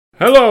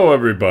Hello,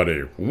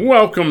 everybody.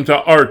 Welcome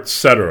to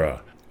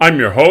Artcetera. I'm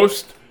your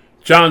host,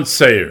 John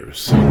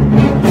Sayers.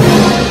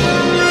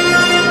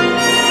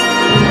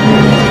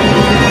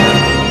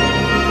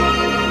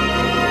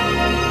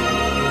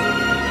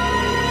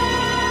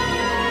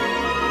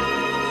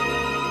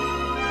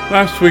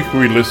 Last week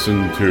we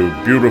listened to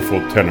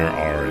beautiful tenor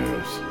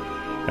arias,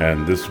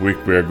 and this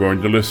week we are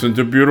going to listen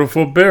to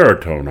beautiful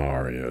baritone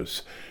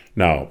arias.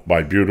 Now,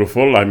 by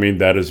beautiful, I mean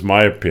that is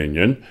my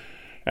opinion.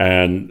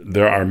 And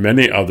there are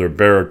many other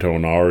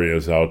baritone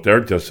arias out there,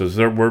 just as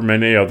there were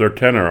many other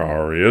tenor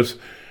arias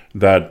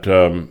that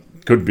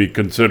could be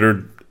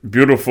considered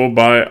beautiful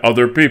by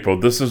other people.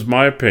 This is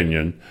my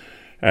opinion,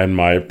 and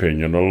my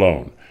opinion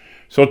alone.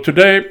 So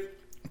today,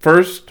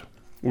 first,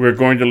 we're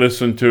going to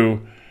listen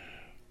to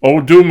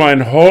O du mein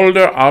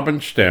holder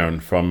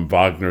Abendstern from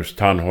Wagner's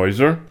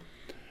Tannhäuser.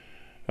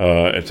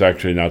 It's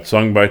actually not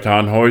sung by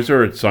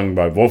Tannhäuser, it's sung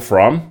by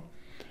Wolfram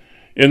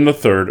in the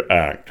third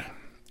act.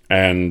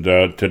 And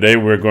today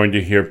we're going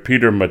to hear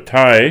Peter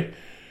Mattei.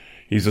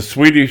 He's a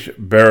Swedish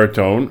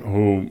baritone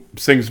who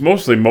sings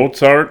mostly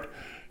Mozart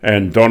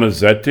and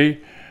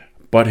Donizetti,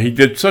 but he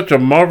did such a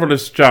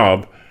marvelous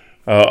job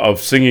of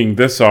singing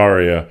this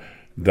aria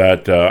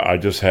that I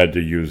just had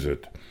to use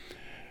it.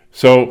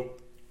 So,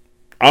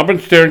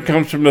 Abendstern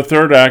comes from the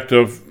third act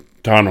of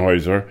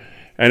Tannhäuser,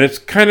 and it's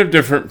kind of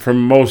different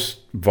from most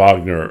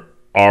Wagner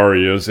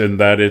arias in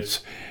that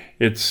it's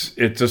a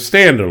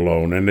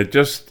standalone, and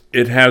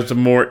it has a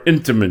more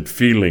intimate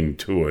feeling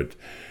to it.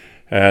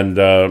 And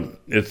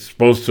it's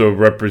supposed to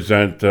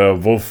represent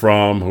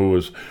Wolfram, who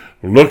is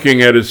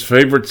looking at his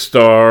favorite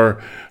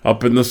star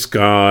up in the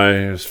sky,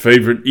 his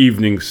favorite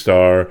evening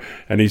star,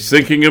 and he's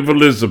thinking of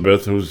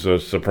Elizabeth, who's a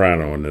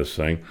soprano in this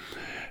thing,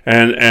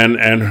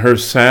 and her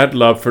sad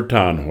love for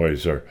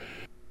Tannhäuser.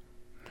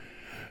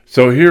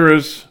 So here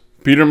is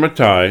Peter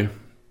Mattei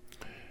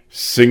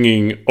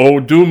singing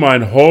O du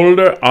mein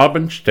holder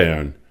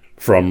Abendstern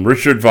from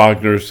Richard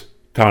Wagner's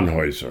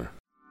Tannhäuser.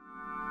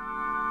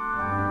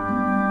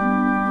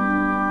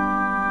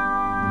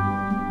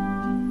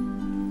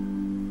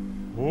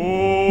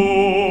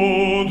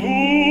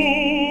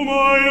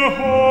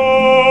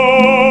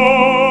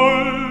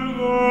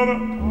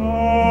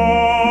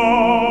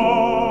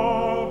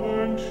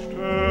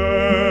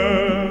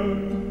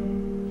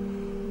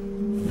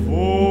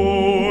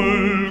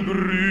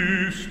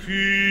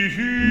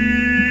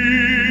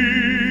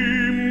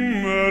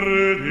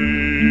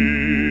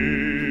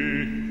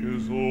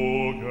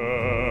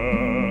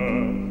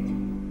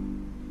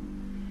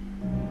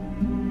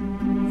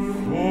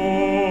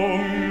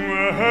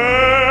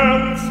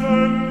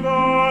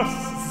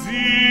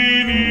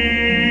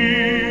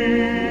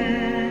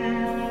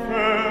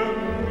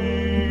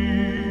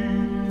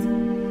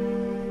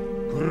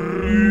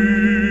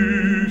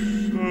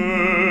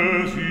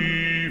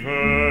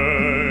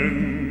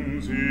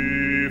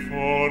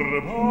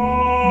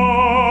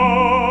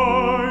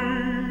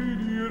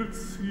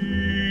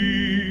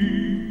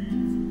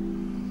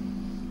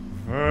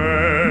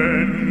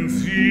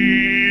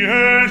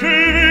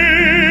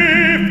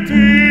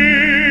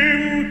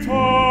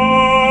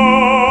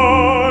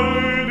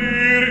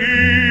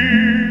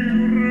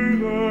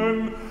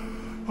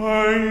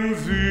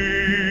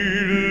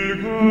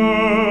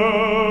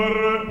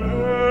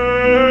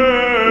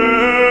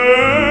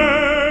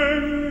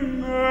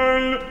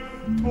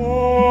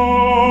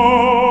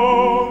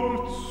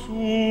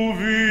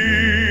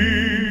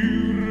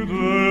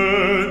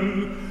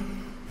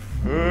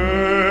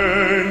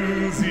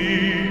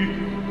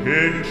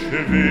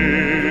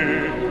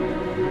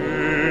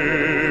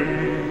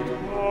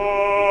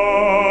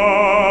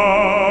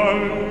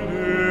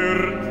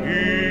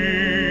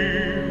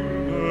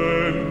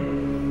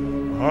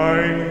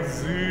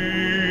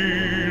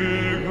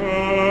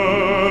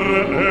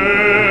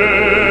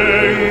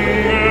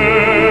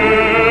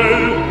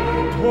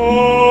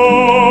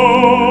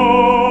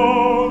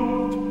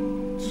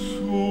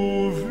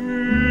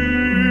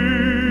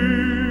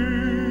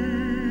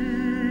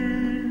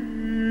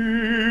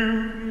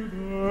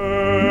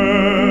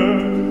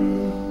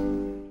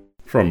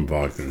 From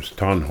Wagner's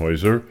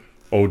Tannhäuser,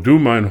 O du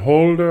mein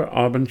holder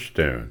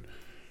Abendstern,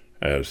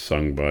 as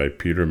sung by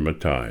Peter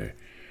Mattei.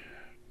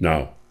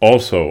 Now,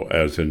 also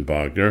as in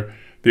Wagner,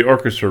 the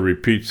orchestra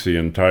repeats the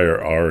entire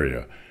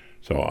aria,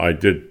 so I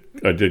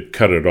did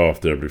cut it off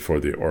there before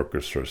the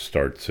orchestra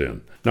starts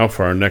in. Now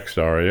for our next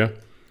aria,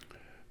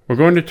 we're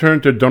going to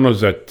turn to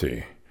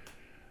Donizetti,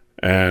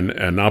 and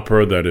an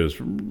opera that is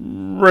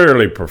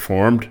rarely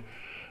performed,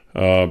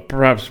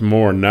 perhaps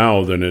more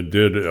now than it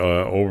did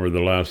over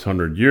the last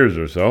 100 years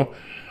or so,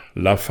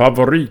 La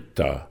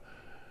Favorita.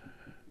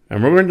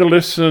 And we're going to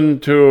listen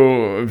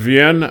to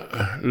Vienne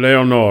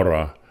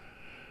Leonora.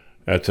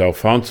 That's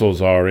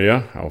Alfonso's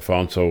aria.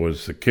 Alfonso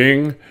was the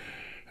king,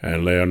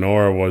 and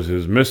Leonora was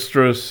his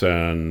mistress,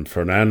 and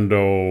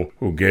Fernando,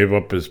 who gave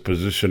up his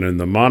position in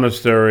the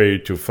monastery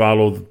to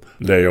follow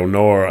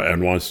Leonora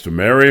and wants to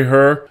marry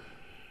her.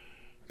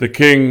 The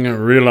king,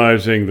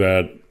 realizing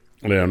that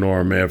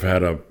Leonora may have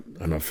had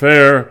an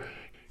affair,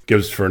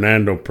 gives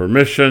Fernando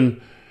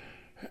permission,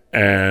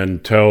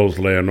 and tells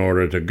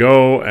Leonora to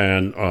go,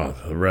 and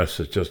the rest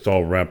is just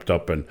all wrapped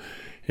up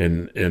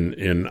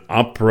in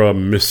opera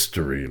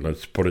mystery.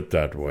 Let's put it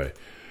that way.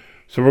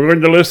 So we're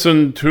going to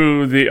listen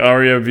to the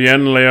aria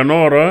Vien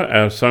Leonora,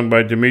 as sung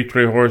by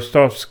Dmitri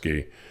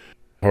Horstovsky.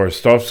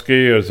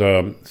 Horstovsky is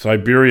a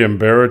Siberian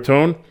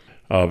baritone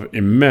of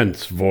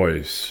immense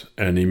voice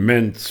and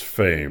immense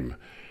fame,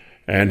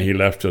 and he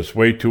left us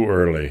way too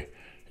early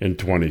in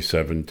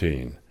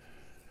 2017.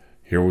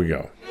 Here we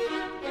go.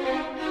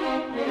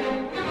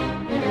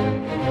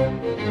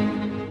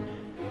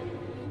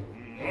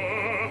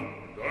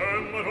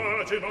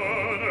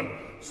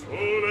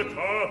 Sulle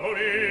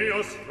tavoli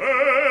io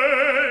splendore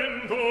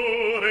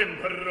in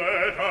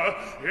preta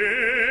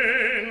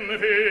in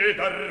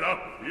vita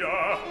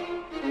rabbia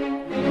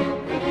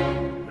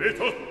e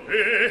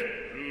tutti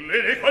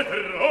le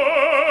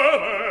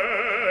quattrove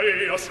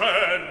io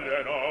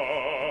sereno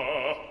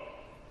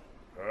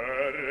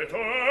per te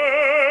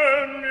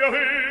mia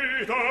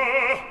vita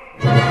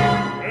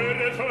per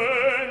te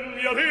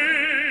mia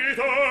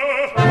vita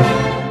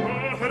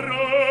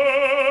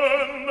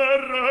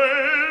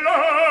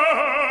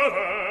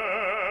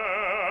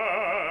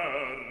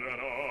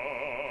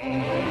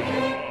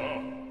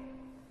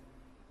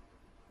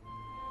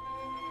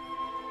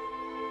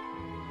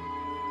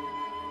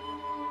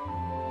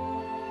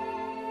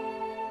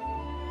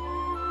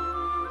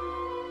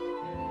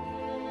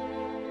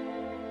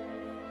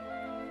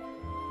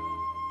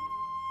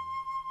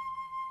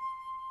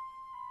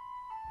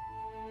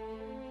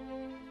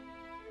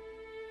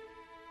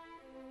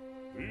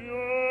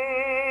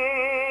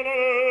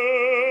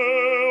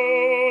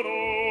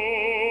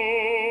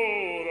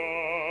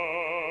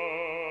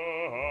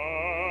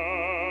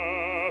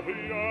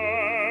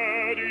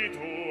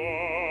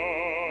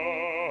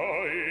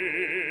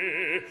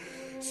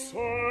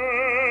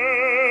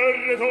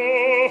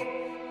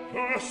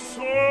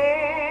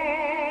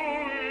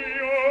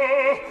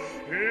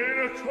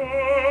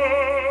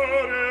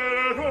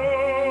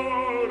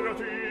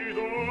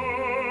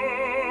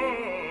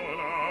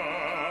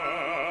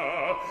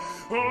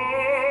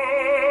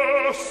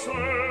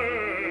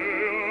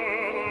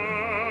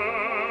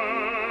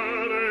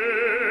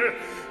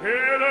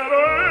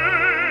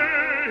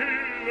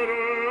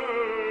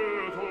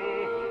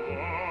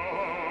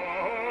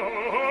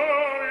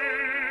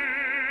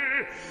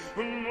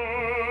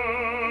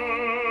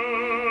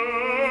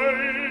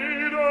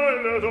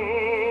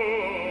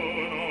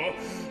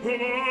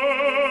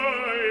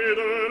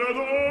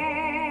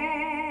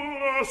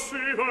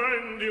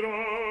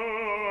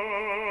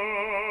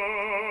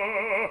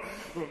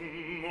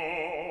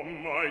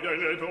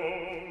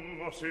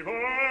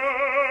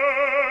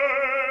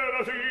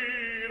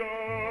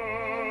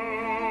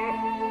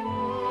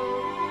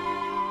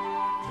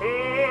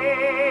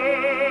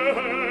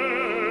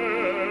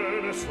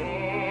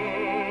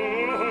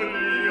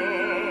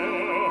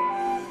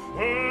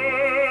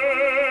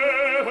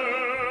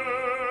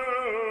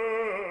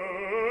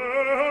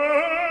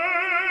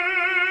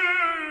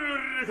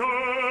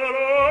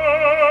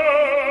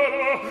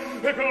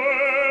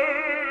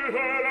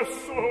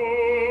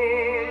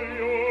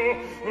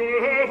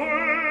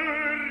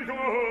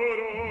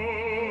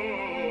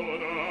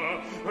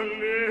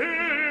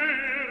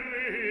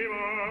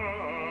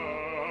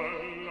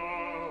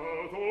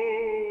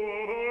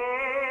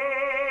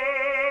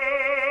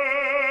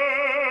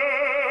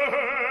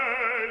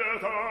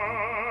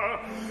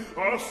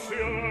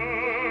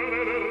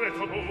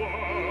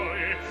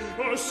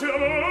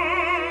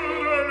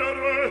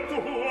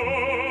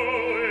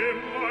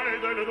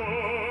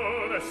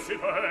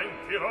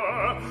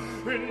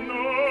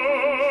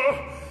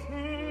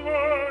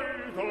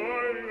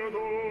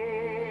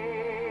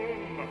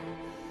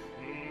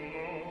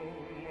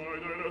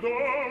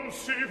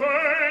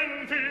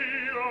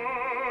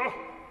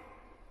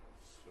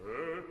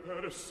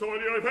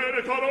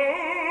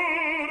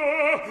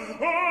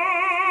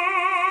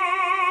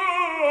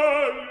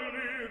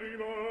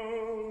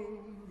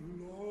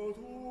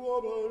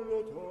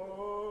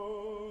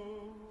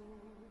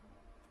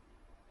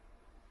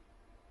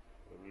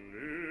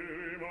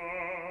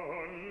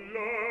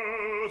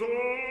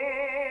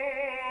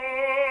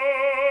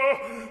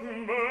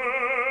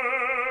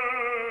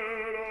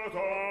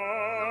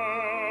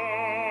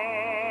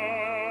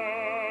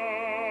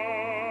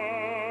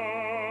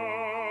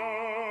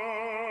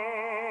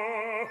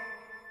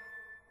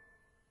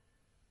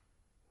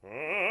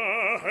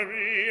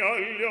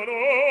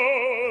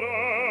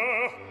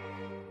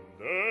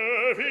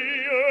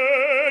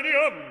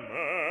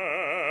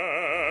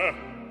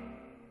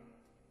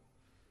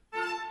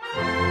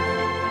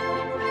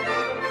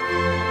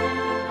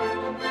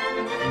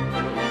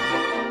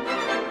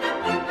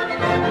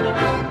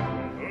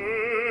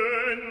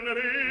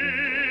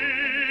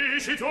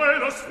Si tu hai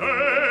lo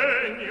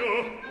sdegno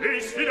e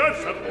sfidar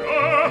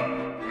saprà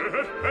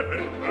per te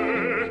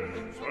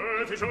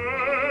se ti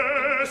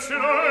cessi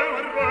dal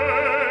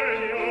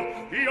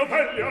regno io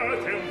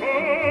pagliati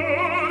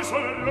ancor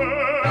son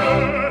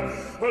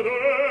re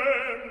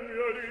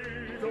degno di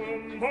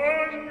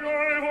compagno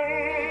e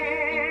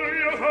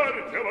voglio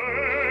farti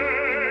avere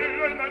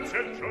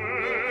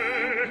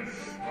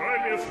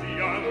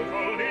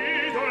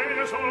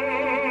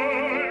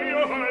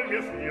sogno al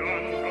mio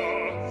fianco,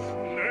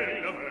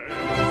 nella me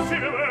si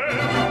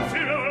vede,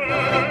 si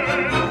vede.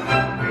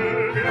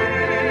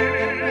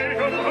 E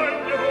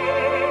compagno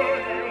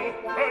voglio,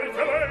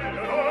 perché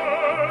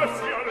bella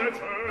sia le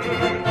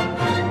cielo.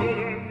 Tu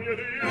del mio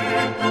Dio,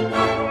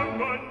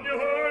 compagno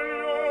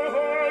voglio,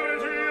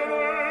 perché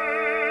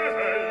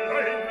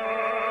bella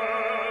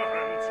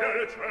sia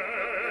le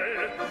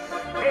cielo.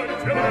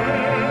 Perché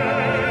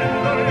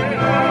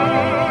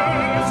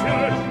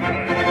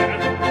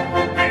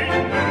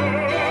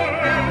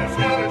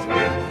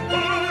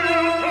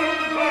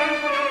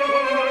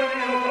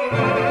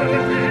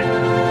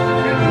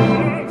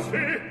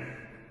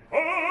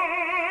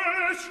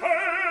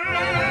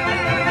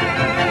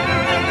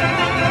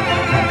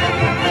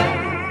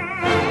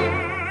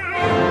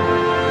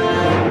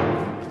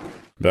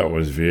That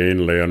was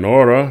Vienne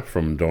Leonora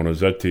from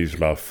Donizetti's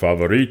La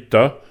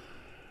Favorita,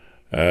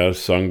 as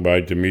sung by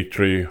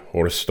Dmitri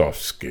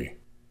Horstovsky.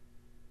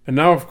 And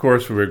now, of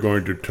course, we're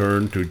going to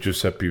turn to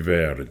Giuseppe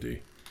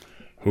Verdi,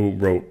 who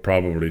wrote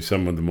probably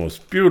some of the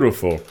most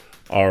beautiful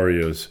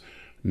arias,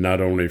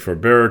 not only for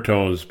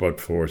baritones,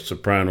 but for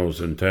sopranos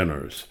and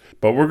tenors.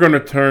 But we're going to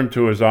turn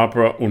to his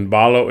opera Un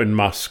ballo in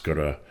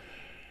maschera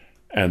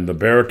and the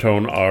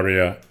baritone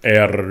aria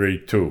Eri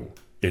tu,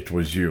 It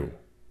Was You.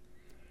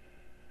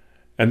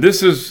 And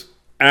this is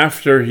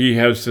after he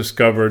has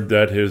discovered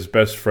that his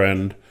best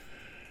friend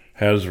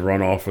has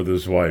run off with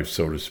his wife,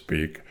 so to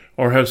speak,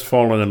 or has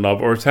fallen in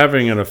love, or is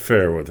having an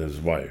affair with his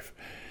wife.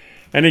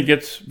 And he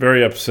gets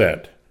very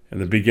upset. In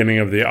the beginning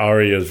of the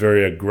aria is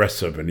very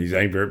aggressive, and he's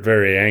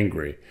very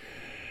angry.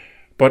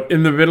 But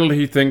in the middle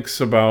he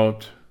thinks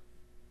about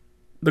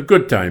the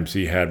good times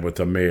he had with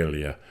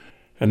Amelia,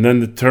 and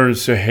then it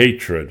turns to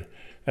hatred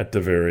at the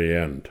very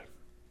end.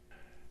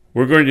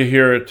 We're going to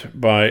hear it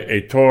by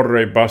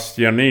Ettore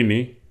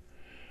Bastianini,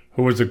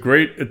 who was a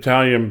great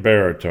Italian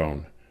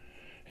baritone.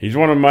 He's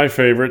one of my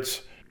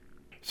favorites.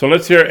 So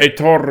let's hear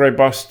Ettore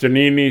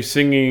Bastianini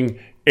singing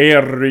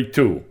Eri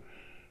tu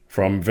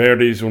from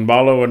Verdi's Un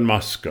ballo in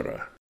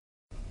maschera.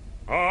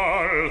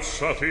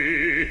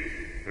 Alzati,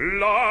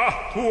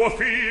 là tuo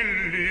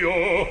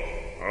figlio,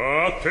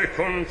 a te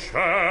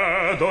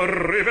concedo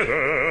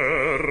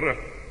riveder.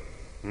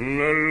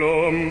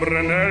 Nell'ombra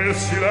e nel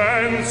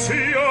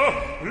silenzio,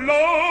 là,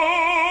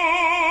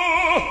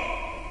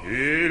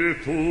 il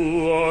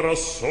tuo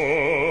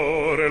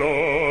rossore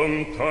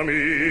lonta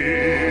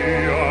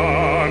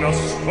mia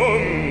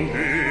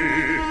nascondi.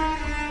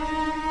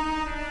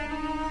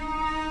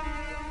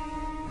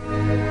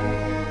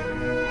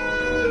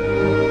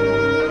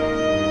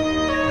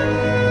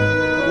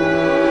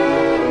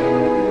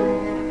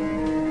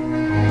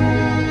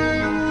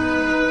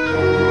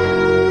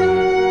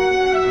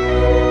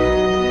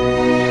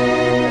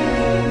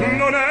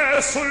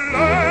 Su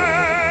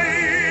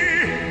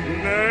lei,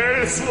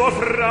 nel suo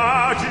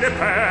fragile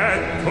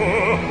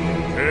petto,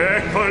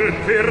 che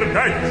colpir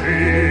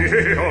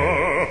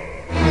d'agio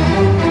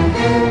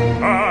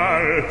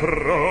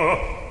altro,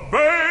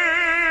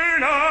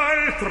 ben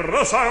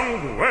altro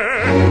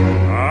sangue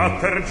a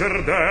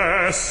terger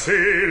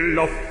dessi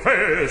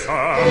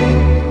l'offesa.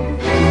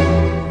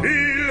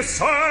 Il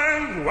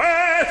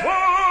sangue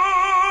tuo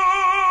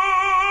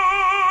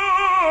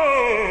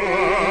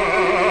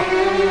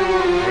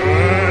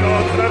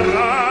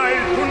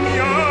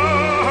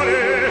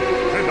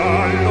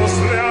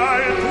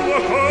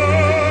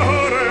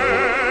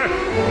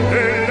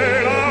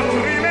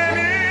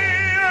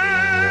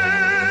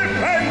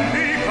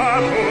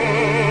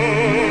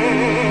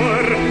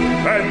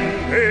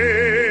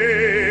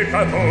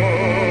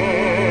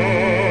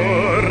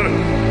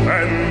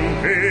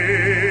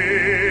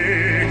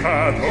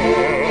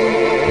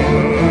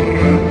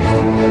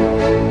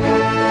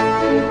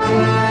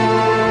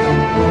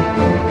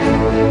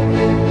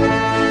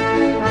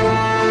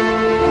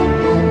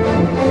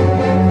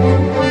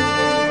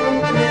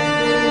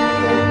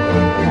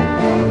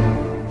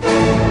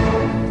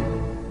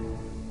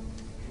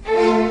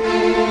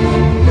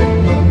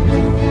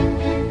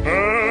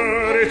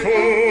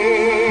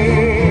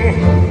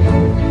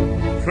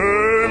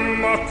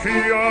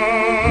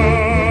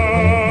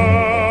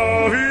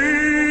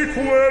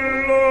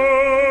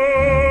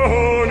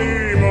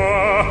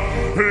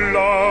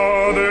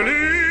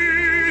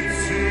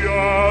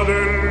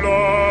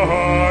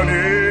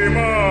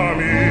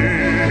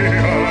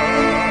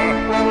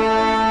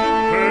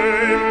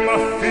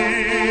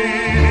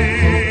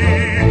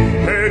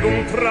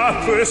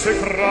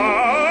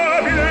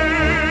esecrabile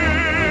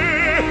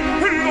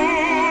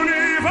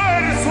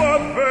l'universo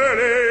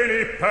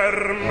avveleni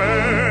per me,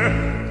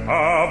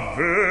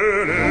 avveleni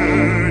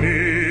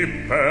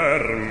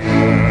per me.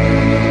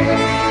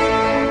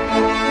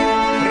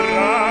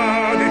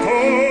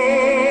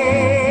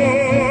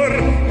 Traditor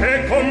e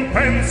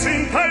compensi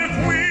in tal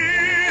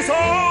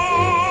guisa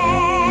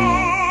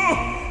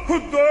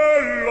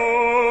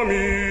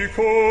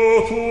dell'amico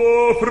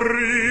tuo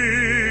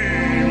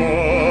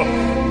primo,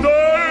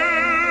 dell'amico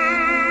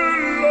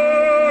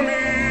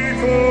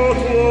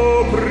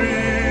tuo primo.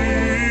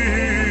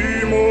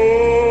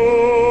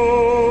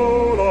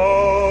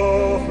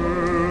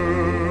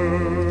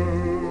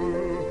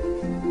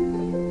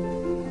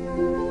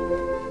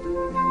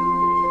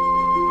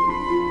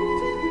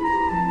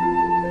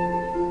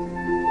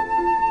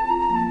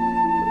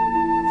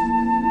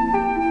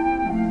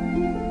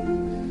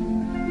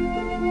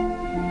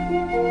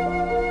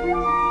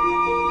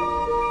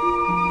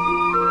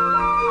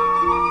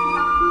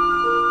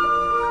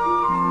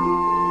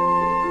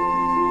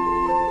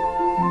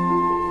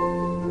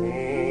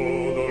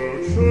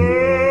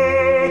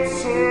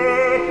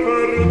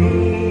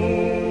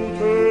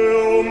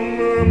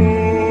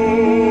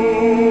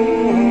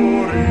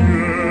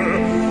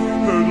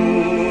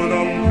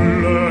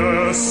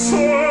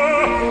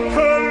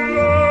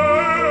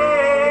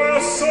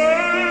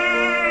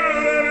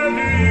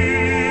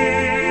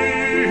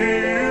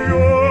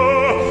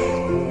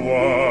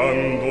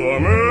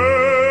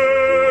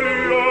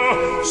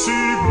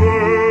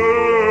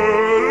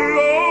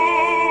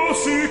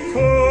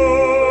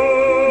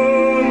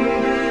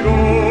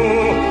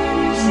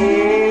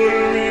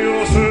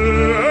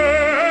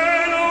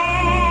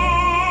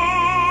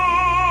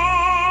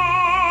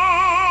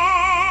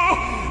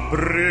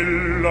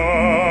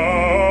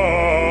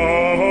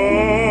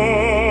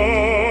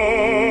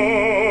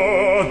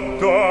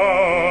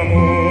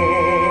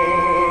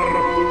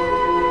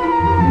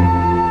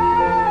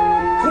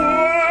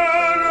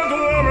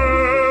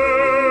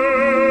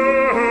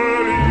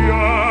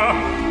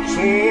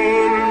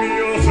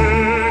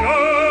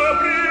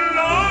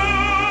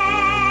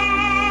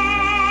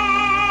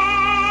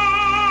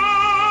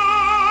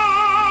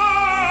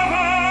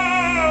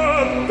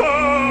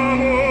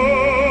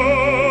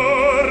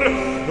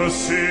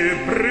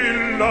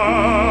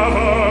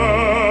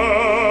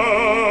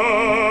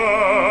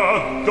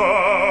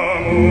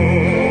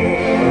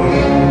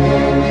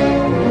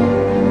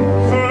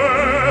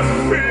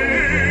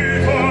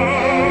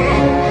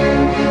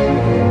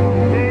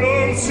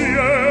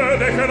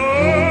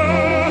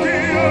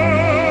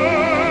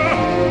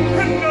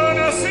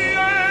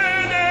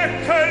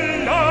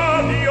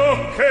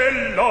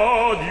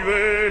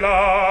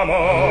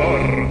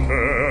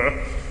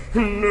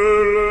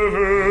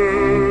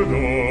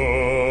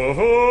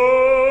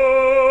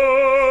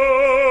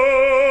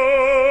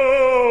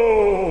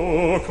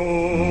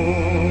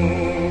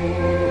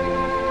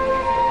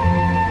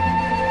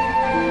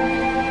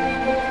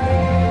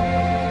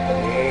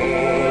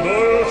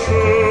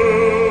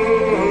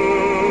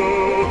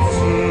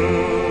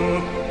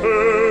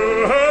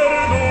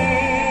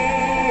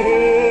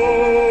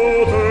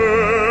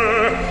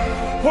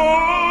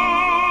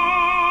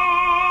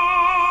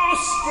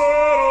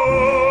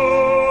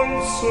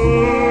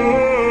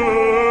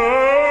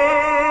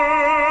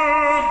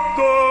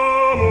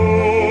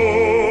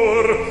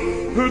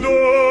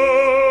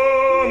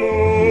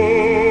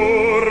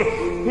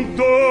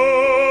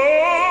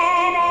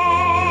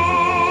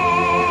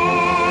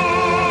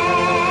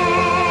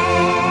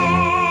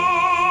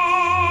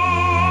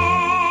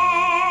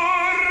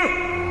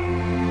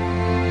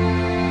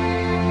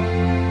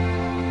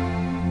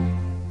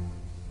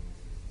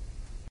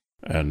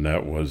 And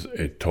that was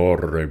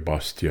Ettore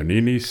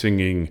Bastianini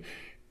singing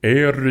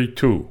Eri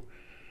tu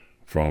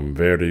from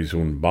Verdi's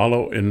Un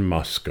ballo in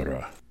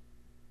maschera.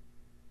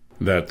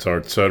 That's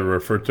Art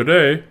Cetera for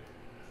today.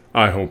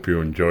 I hope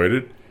you enjoyed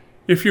it.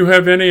 If you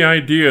have any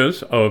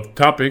ideas of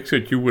topics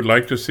that you would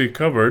like to see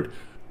covered,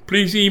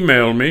 please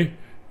email me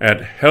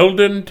at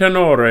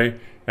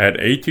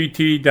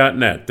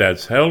heldentenore@att.net.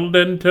 That's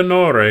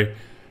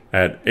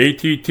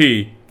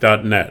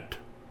heldentenore@att.net.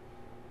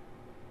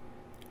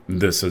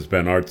 This has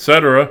been Art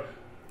Cetera.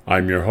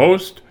 I'm your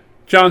host,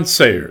 John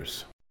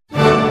Sayers.